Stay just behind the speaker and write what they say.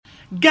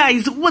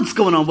Guys, what's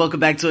going on? Welcome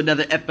back to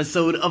another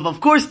episode of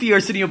course, the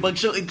Arsenio Bug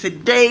Show. And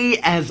today,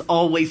 as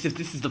always, if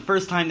this is the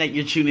first time that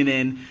you're tuning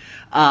in,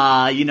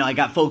 I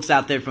got folks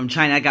out there from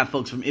China, I got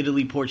folks from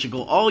Italy,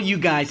 Portugal, all you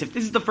guys, if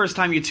this is the first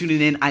time you're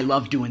tuning in, I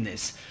love doing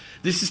this.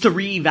 This is to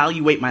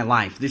reevaluate my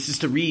life. This is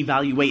to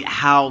reevaluate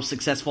how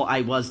successful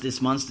I was this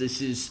month.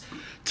 This is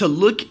to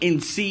look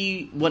and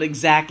see what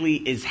exactly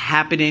is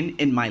happening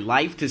in my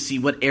life, to see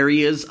what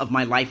areas of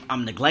my life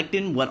I'm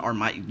neglecting, what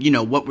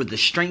were the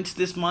strengths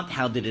this month,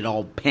 how did it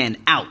all pan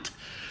out.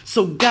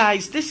 So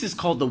guys, this is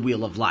called the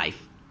Wheel of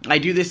Life. I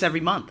do this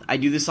every month. I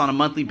do this on a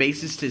monthly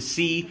basis to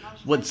see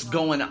what's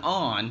going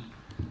on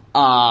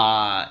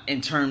in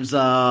terms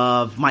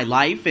of my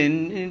life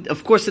and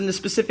of course in the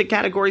specific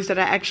categories that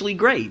I actually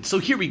grade. So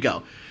here we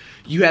go.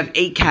 You have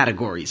 8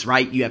 categories,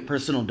 right? You have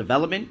personal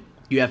development,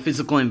 you have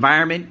physical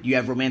environment, you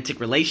have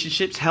romantic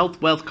relationships,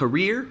 health, wealth,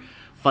 career,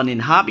 fun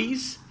and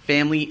hobbies,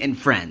 family, and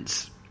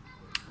friends.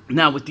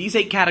 Now, with these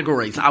 8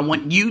 categories, I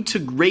want you to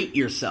rate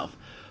yourself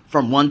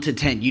from 1 to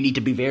 10. You need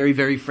to be very,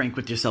 very frank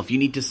with yourself. You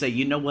need to say,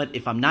 you know what,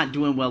 if I'm not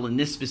doing well in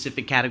this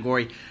specific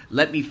category,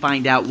 let me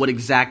find out what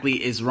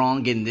exactly is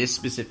wrong in this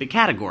specific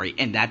category.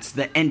 And that's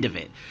the end of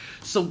it.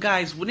 So,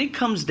 guys, when it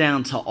comes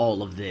down to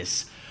all of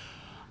this,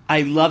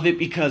 I love it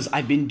because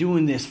I've been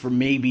doing this for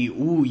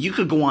you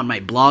could go on my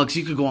blogs,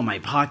 you could go on my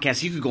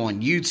podcast, you could go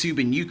on YouTube,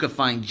 and you could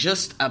find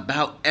just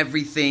about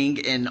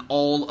everything and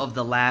all of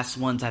the last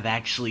ones I've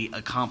actually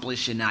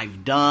accomplished and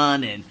I've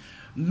done. And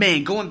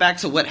man, going back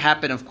to what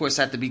happened, of course,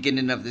 at the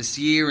beginning of this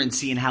year and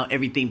seeing how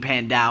everything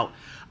panned out,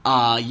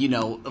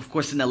 of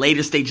course, in the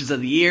later stages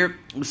of the year,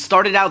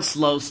 started out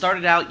slow,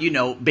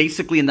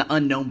 basically in the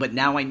unknown, but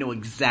now I know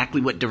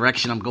exactly what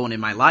direction I'm going in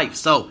my life.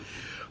 So,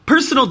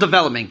 personal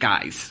development,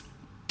 guys.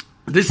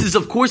 This is,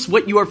 of course,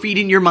 what you are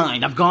feeding your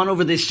mind. I've gone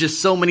over this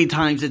just so many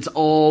times. It's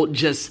all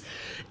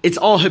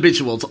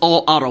habitual. It's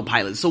all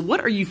autopilot. So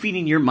what are you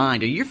feeding your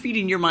mind? Are you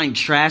feeding your mind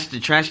trash, the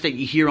trash that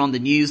you hear on the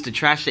news, the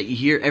trash that you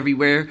hear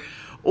everywhere?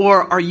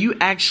 Or are you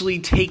actually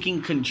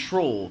taking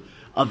control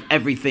of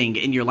everything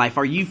in your life?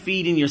 Are you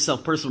feeding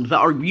yourself personal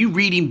development? Are you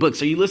reading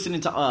books? Are you listening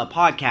to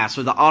podcasts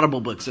or the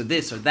Audible books or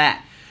this or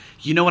that?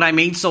 You know what I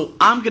mean? So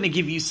I'm going to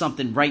give you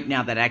something right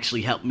now that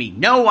actually helped me.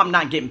 No, I'm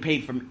not getting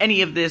paid from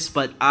any of this,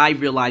 but I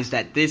realize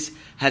that this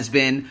has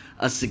been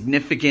a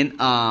significant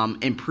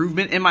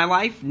improvement in my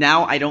life.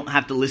 Now I don't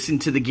have to listen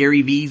to the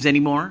Gary V's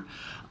anymore.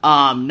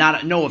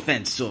 No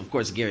offense to, of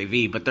course, Gary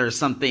V, but there are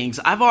some things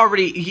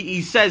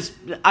he says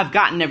I've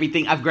gotten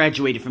everything. I've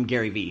graduated from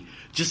Gary V,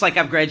 just like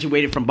I've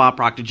graduated from Bob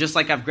Proctor, just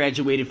like I've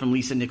graduated from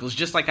Lisa Nichols,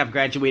 just like I've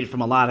graduated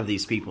from a lot of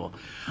these people.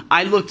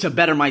 I look to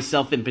better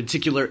myself in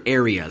particular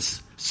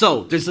areas.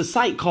 So there's a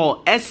site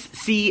called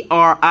Scribd,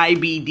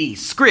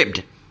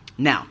 Scribd.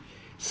 Now,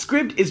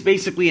 Scribd is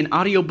basically an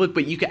audiobook,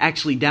 but you can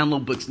actually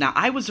download books. Now,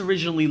 I was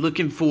originally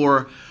looking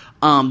for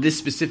this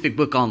specific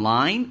book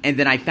online, and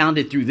then I found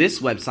it through this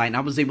website, and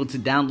I was able to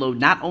download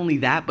not only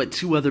that, but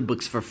 2 other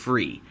books for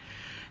free.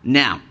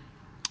 Now,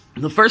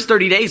 the first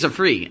 30 days are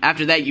free.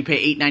 After that, you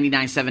pay $8.99,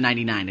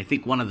 $7.99. I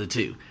think one of the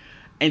two.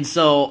 And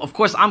so, of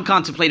course, I'm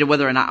contemplating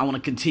whether or not I want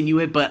to continue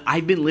it, but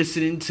I've been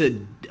listening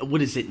to,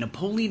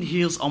 Napoleon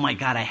Hill's, oh my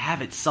God, I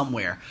have it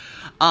somewhere.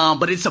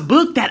 But it's a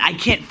book that I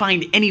can't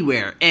find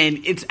anywhere,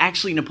 and it's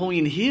actually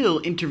Napoleon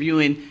Hill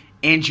interviewing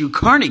Andrew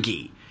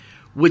Carnegie,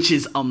 which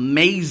is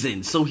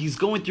amazing. So he's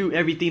going through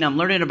everything. I'm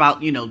learning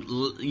about,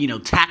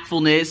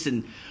 tactfulness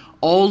and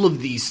all of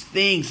these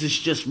things. It's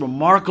just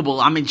remarkable.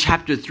 I'm in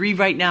chapter 3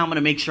 right now. I'm going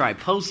to make sure I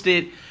post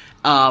it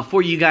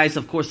for you guys,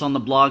 of course, on the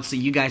blog, so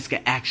you guys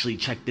can actually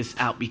check this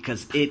out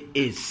because it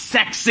is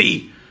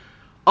sexy.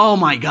 Oh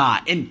my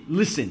God. And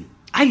listen,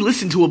 I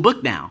listen to a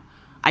book now.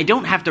 I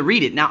don't have to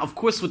read it. Now, of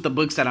course, with the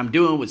books that I'm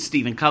doing with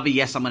Stephen Covey,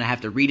 yes, I'm going to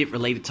have to read it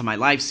related to my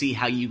life, see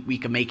how we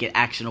can make it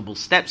actionable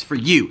steps for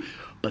you.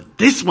 But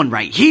this one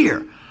right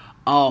here,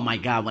 oh my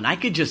God, when I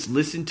could just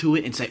listen to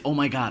it and say, oh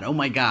my God,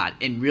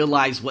 and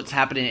realize what's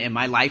happening in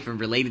my life and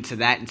related to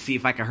that and see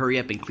if I can hurry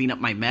up and clean up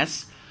my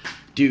mess,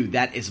 dude,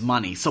 that is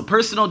money. So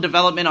personal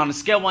development on a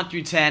scale 1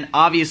 through 10,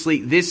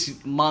 obviously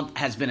this month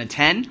has been a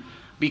 10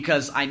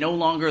 because I no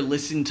longer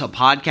listen to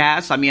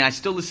podcasts. I mean, I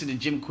still listen to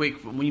Jim Quick,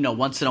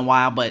 once in a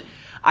while, but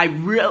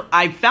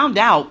I found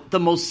out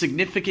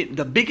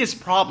the biggest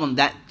problem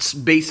that's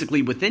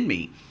basically within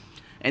me.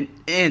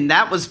 And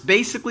that was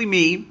basically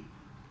me,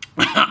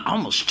 I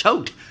almost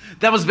choked.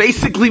 That was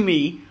basically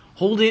me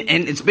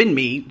it's been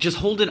me just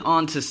holding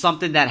on to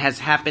something that has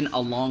happened a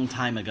long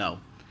time ago.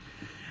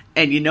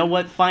 And you know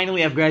what?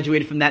 Finally, I've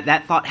graduated from that.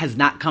 That thought has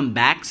not come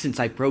back since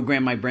I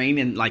programmed my brain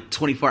in like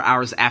 24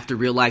 hours after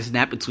realizing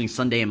that between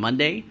Sunday and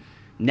Monday.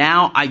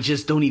 Now, I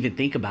just don't even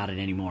think about it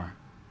anymore.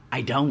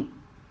 I don't.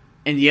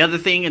 And the other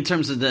thing in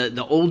terms of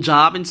the old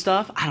job and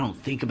stuff, I don't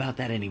think about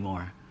that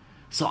anymore.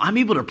 So I'm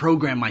able to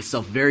program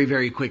myself very,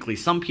 very quickly.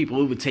 Some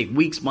people, it would take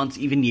weeks, months,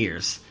 even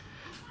years.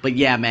 But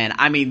yeah, man,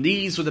 I mean,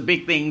 these were the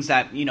big things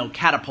that,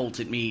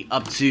 catapulted me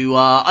up to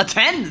a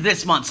 10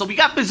 this month. So we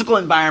got physical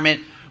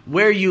environment,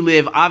 where you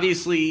live.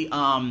 Obviously,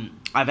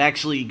 I've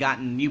actually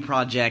gotten a new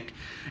project,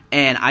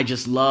 and I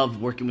just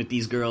love working with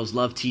these girls,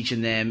 love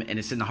teaching them, and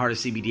it's in the heart of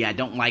CBD. I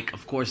don't like,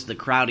 of course, the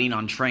crowding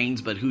on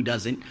trains, but who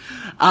doesn't?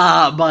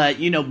 But,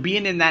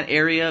 being in that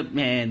area,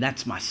 man,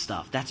 that's my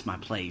stuff. That's my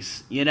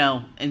place,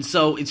 And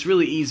so it's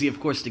really easy, of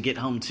course, to get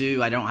home,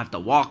 too. I don't have to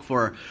walk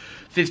for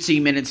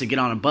 15 minutes and get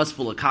on a bus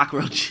full of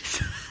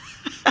cockroaches.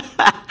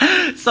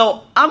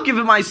 So I'm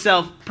giving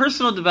myself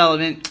personal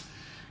development.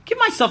 Give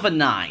myself a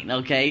 9,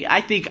 okay?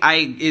 I think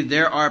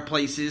there are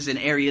places and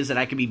areas that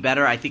I can be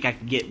better. I think I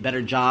can get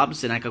better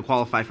jobs and I can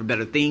qualify for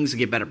better things and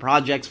get better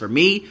projects for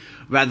me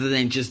rather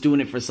than just doing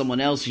it for someone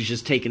else who's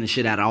just taking the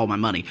shit out of all my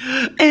money.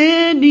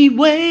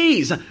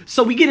 Anyways,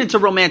 so we get into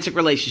romantic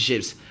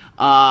relationships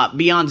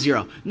beyond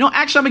 0. No,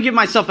 actually, I'm going to give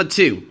myself a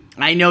 2.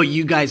 I know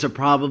you guys are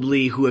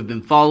probably, who have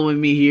been following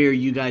me here,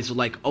 you guys are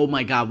like, oh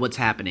my God, what's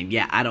happening?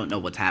 Yeah, I don't know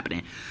what's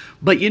happening.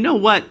 But you know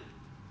what?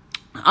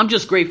 I'm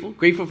just grateful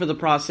for the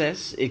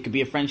process. It could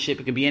be a friendship.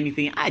 It could be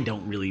anything. I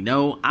don't really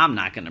know. I'm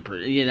not going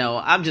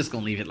to, I'm just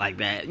going to leave it like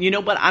that.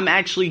 But I'm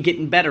actually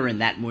getting better in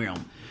that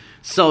realm.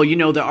 So,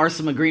 there are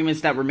some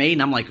agreements that were made,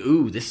 and I'm like,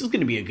 ooh, this is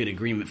going to be a good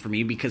agreement for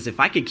me, because if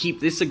I could keep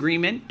this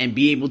agreement and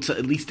be able to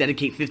at least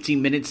dedicate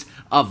 15 minutes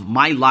of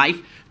my life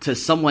to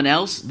someone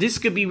else, this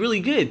could be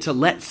really good to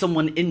let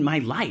someone in my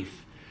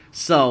life.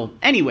 So,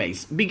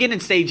 anyways,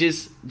 beginning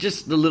stages,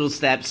 just the little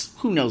steps.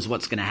 Who knows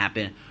what's going to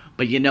happen?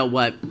 But you know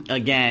what?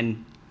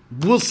 Again,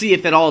 we'll see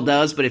if it all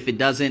does. But if it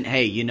doesn't,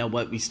 hey, you know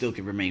what? We still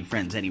can remain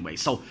friends anyway.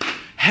 So,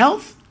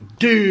 health,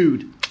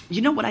 dude.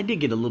 You know what? I did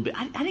get a little bit.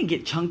 I didn't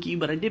get chunky,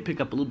 but I did pick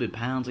up a little bit of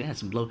pounds. I had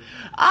some blow.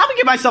 I'm going to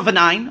give myself a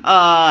 9.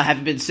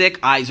 Haven't been sick.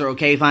 Eyes are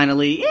okay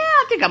finally. Yeah,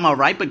 I think I'm all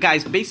right. But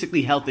guys,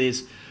 basically health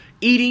is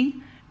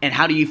eating and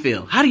how do you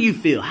feel? How do you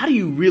feel? How do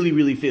you really,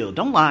 really feel?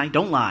 Don't lie.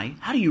 Don't lie.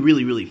 How do you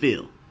really, really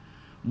feel?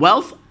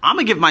 Wealth, I'm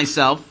going to give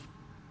myself.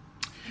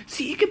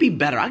 See, it could be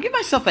better. I'll give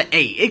myself an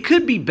 8. It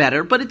could be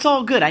better, but it's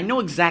all good. I know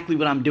exactly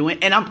what I'm doing,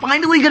 and I'm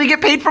finally going to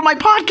get paid for my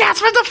podcast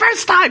for the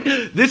first time.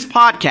 This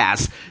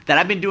podcast that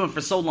I've been doing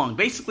for so long.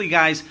 Basically,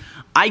 guys,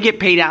 I get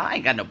paid out. I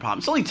ain't got no problem.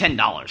 It's only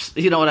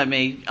 $10. You know what I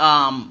mean?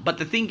 But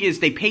the thing is,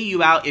 they pay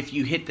you out if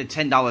you hit the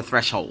 $10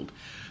 threshold.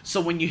 So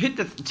when you hit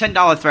the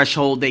 $10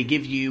 threshold, they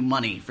give you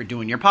money for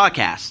doing your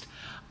podcast.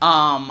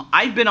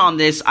 I've been on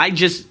this.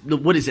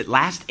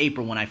 Last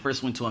April when I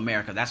first went to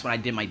America. That's when I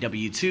did my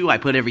W-2. I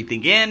put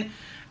everything in.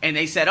 And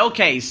they said,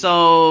 okay,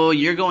 so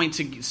you're going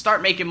to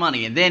start making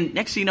money. And then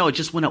next thing you know, it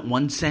just went up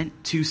 1 cent,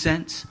 2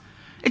 cents.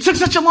 It took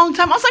such a long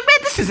time. I was like, man,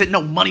 this isn't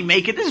no money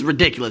making. This is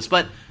ridiculous.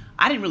 But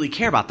I didn't really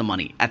care about the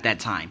money at that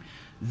time.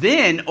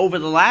 Then over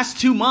the last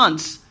 2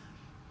 months,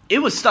 it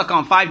was stuck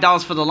on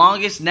 $5 for the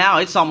longest. Now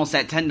it's almost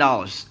at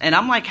 $10. And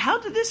I'm like, how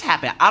did this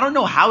happen? I don't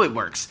know how it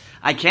works.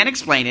 I can't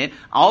explain it.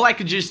 All I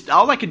could do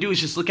is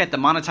just look at the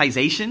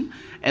monetization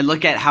and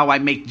look at how I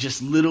make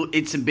just little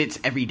its and bits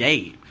every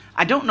day.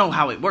 I don't know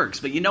how it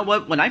works, but you know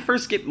what? When I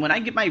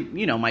get my,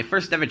 my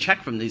first ever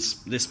check from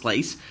this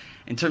place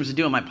in terms of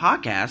doing my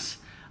podcast,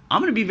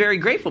 I'm going to be very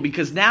grateful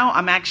because now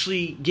I'm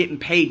actually getting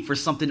paid for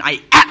something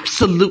I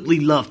absolutely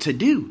love to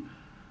do.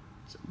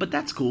 But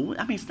that's cool.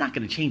 I mean, it's not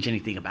going to change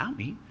anything about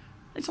me.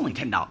 It's only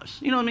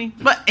 $10. You know what I mean?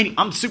 But anyway,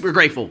 I'm super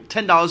grateful.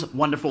 $10,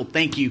 wonderful.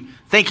 Thank you.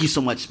 Thank you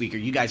so much, Speaker.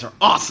 You guys are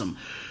awesome.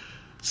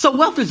 So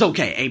wealth is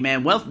okay. Hey,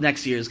 man, wealth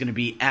next year is going to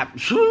be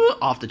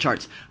off the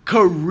charts.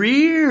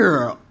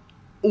 Career.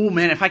 Oh,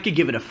 man, if I could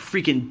give it a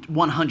freaking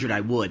 100,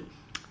 I would.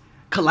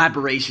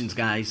 Collaborations,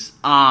 guys.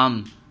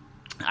 I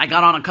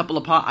got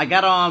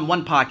on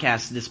one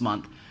podcast this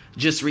month,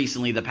 just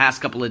recently, the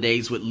past couple of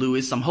days with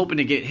Lewis. I'm hoping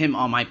to get him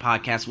on my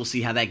podcast. We'll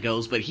see how that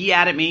goes. But he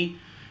added me,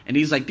 and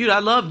he's like, dude,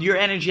 I love your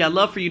energy. I'd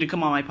love for you to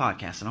come on my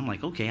podcast. And I'm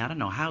like, okay, I don't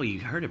know how he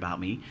heard about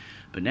me.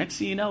 But next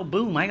thing you know,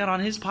 boom, I got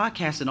on his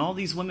podcast, and all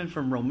these women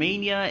from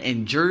Romania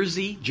and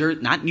Jersey,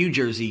 not New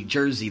Jersey,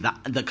 Jersey,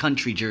 the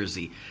country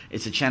Jersey.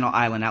 It's a Channel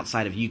Island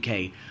outside of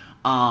UK.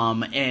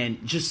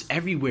 And just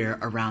everywhere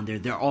around there,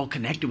 they're all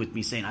connected with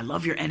me saying, I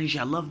love your energy.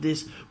 I love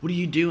this. What do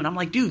you do? And I'm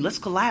like, dude, let's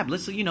collab.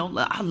 Let's,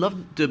 I'd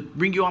love to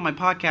bring you on my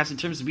podcast in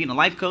terms of being a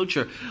life coach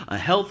or a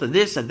health or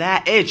this or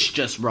that. It's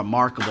just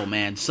remarkable,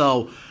 man.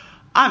 So,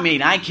 I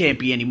mean, I can't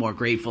be any more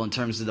grateful in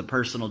terms of the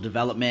personal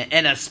development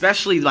and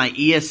especially my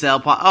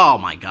ESL oh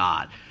my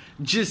God.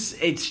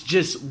 It's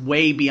just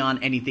way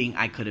beyond anything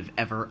I could have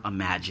ever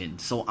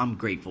imagined. So I'm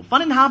grateful.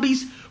 Fun and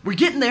hobbies, we're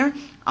getting there.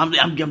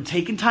 I'm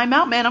taking time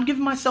out, man. I'm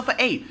giving myself an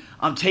 8.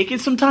 I'm taking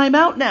some time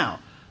out now.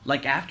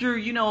 Like after,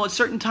 a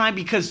certain time,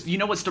 because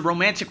it's the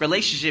romantic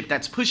relationship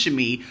that's pushing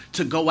me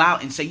to go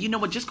out and say, you know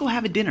what, just go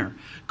have a dinner.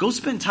 Go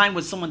spend time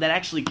with someone that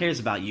actually cares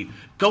about you.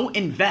 Go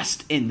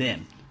invest in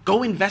them.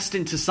 Go invest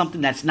into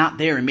something that's not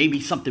there and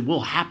maybe something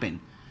will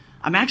happen.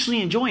 I'm actually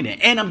enjoying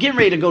it. And I'm getting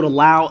ready to go to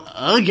Laos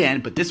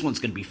again, but this one's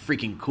going to be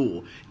freaking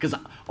cool. Because,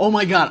 oh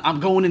my God, I'm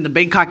going in the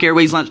Bangkok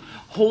Airways lounge.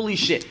 Holy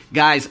shit.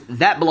 Guys,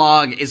 that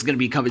blog is going to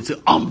be coming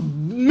soon.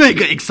 I'm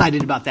mega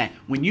excited about that.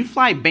 When you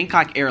fly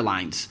Bangkok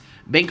Airways,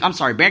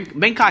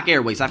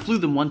 I flew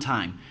them one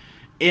time.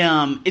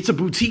 It's a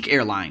boutique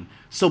airline.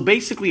 So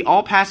basically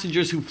all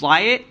passengers who fly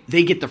it,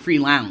 they get the free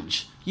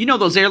lounge. You know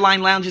those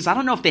airline lounges? I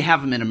don't know if they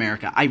have them in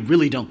America. I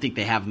really don't think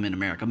they have them in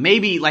America.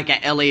 Maybe like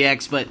at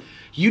LAX, but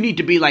you need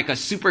to be like a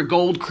super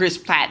gold,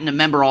 crisp, platinum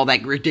member, all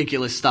that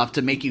ridiculous stuff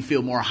to make you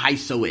feel more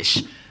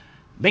HISO-ish.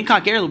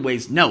 Bangkok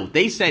Airways, no.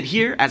 They said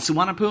here at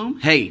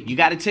Suvarnabhumi, hey, you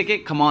got a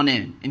ticket? Come on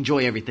in.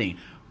 Enjoy everything.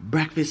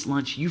 Breakfast,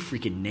 lunch, you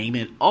freaking name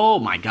it. Oh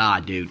my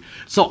God, dude.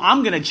 So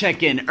I'm going to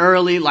check in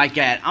early, I'm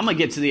going to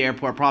get to the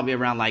airport probably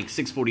around like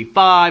 6:45.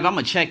 I'm going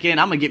to check in.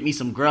 I'm going to get me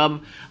some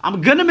grub.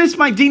 I'm going to miss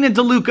my Dina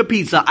DeLuca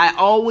pizza. I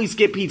always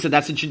get pizza.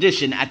 That's a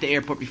tradition at the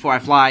airport before I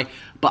fly.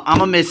 But I'm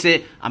going to miss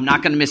it. I'm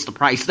not going to miss the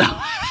price though.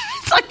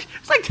 It's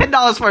like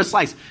 $10 for a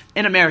slice.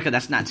 In America,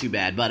 that's not too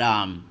bad. But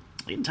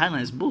in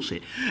Thailand, it's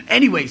bullshit.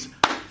 Anyways,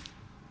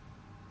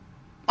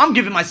 I'm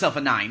giving myself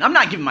a 9. I'm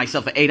not giving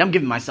myself an 8. I'm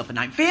giving myself a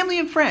 9. Family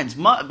and friends.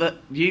 But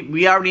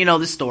we already know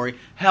this story.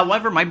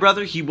 However, my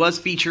brother, he was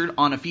featured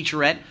on a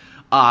featurette.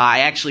 I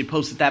actually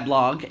posted that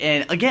blog.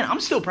 And again, I'm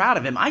still proud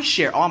of him. I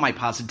share all my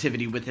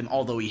positivity with him,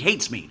 although he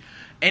hates me.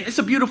 And it's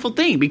a beautiful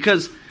thing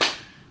because,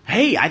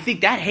 hey, I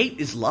think that hate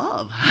is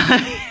love.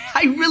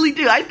 I really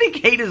do. I think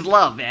hate is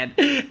love, man.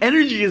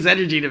 Energy is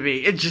energy to me.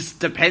 It just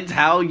depends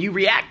how you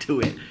react to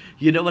it.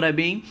 You know what I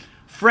mean?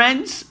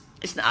 Friends.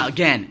 It's not,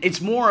 again, it's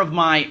more of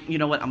my, you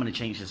know what, I'm going to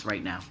change this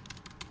right now.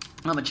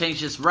 I'm going to change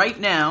this right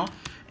now,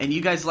 and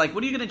you guys are like,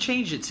 what are you going to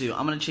change it to?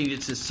 I'm going to change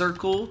it to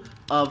Circle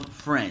of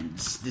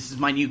Friends. This is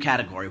my new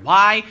category.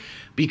 Why?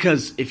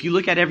 Because if you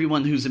look at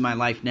everyone who's in my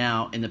life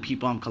now and the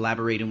people I'm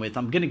collaborating with,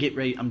 I'm going to get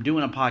ready. I'm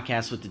doing a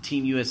podcast with the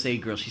Team USA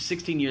girl. She's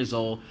 16 years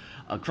old,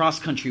 a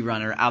cross-country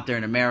runner out there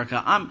in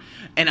America. I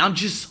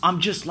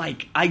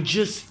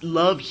just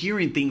love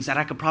hearing things that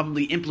I could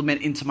probably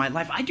implement into my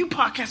life. I do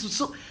podcasts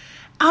with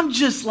I'm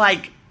just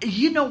like,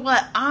 you know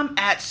what? I'm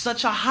at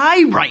such a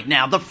high right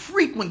now. The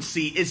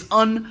frequency is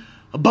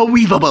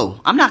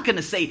unbelievable. I'm not going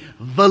to say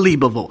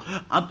believable.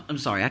 I'm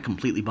sorry. I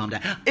completely bombed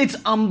out. It's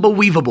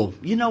unbelievable.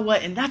 You know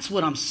what? And that's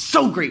what I'm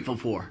so grateful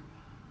for.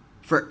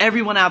 For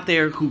everyone out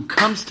there who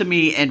comes to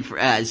me and,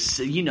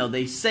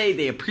 they say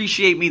they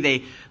appreciate me.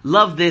 They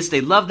love this.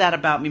 They love that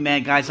about me,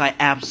 man. Guys, I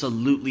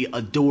absolutely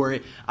adore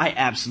it. I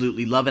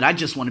absolutely love it. I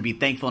just want to be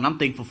thankful, and I'm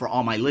thankful for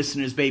all my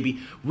listeners, baby.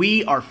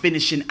 We are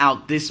finishing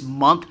out this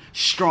month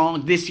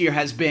strong. This year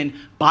has been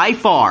by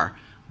far,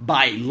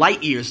 by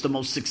light years, the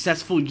most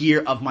successful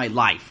year of my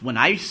life. When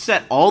I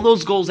set all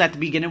those goals at the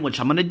beginning, which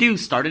I'm going to do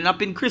starting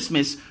up in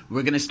Christmas,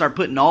 we're going to start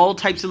putting all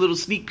types of little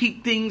sneak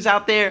peek things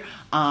out there.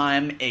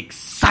 I'm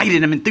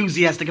excited. I'm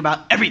enthusiastic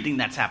about everything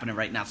that's happening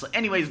right now. So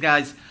anyways,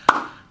 guys,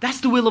 that's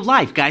the wheel of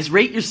life, guys.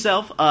 Rate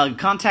yourself.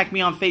 Contact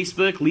me on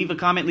Facebook. Leave a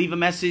comment. Leave a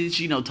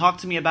message. Talk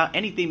to me about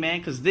anything, man,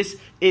 because this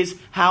is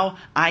how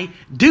I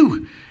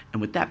do. And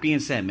with that being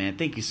said, man,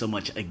 thank you so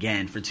much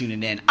again for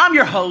tuning in. I'm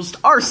your host,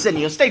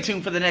 Arsenio. Stay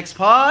tuned for the next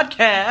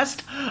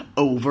podcast.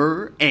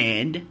 Over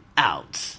and out.